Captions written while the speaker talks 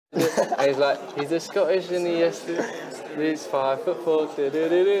And he's like, he's a Scottish and he's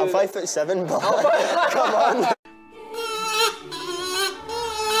 5'4". I'm 5'7", but come on.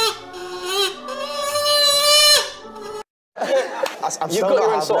 You've got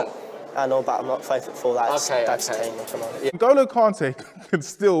your own song. I know, but I'm not 5'4". That's okay. tiny. Come on. Yeah. N'Golo Kante can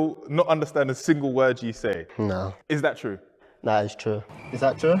still not understand a single word you say. No. Is that true? That is true. Is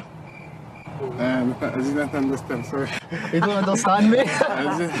that true? I didn't understand, sorry. You don't understand me?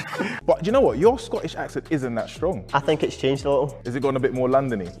 But do you know what? Your Scottish accent isn't that strong. I think it's changed a little. Is it gone a bit more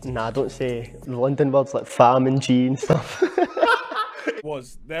London-y? Nah, don't say London words like fam and G and stuff.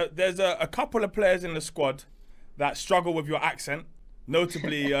 There's a couple of players in the squad that struggle with your accent,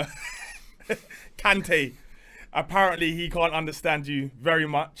 notably Kante. Apparently he can't understand you very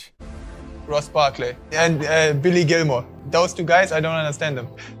much. Ross Barkley and Billy Gilmour. Those two guys, I don't understand them.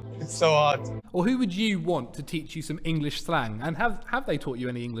 It's so hard. Or who would you want to teach you some English slang? And have they taught you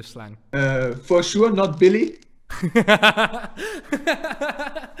any English slang? For sure, not Billy.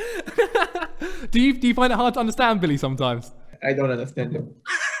 Do you find it hard to understand Billy sometimes? I don't understand him.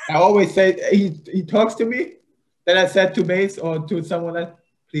 I always say, he talks to me, then I said to Mace or to someone else,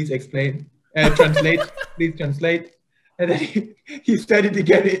 please explain, translate, please translate. And then he said it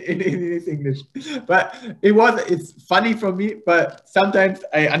again in his English. But it's funny for me, but sometimes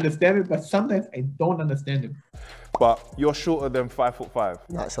I understand it, but sometimes I don't understand him. But you're shorter than 5'5".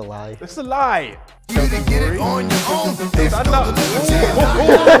 That's a lie. It's a lie. You can get it on your own. Stand up. Don't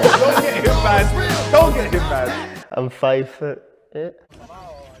get him mad. Don't get him mad. I'm 5'8".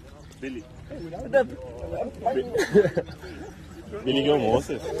 Billy. Billy Gilmour, what's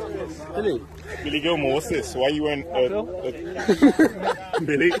this? Billy Gilmour, what's this? Why you wearing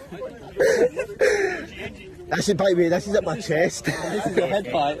Billy? That should bite me. That is at my chest. This is a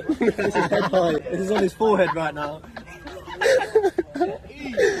head bite. This is a head bite. This is on his forehead right now. And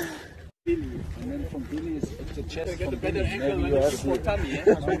then from Billy is the chest. Get a better angle when it's for tummy.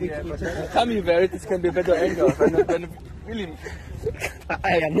 Tummy where this can be a better angle than Billy.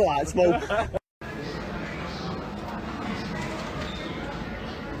 Hey, I'm not that small.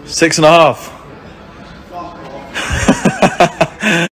 6.5.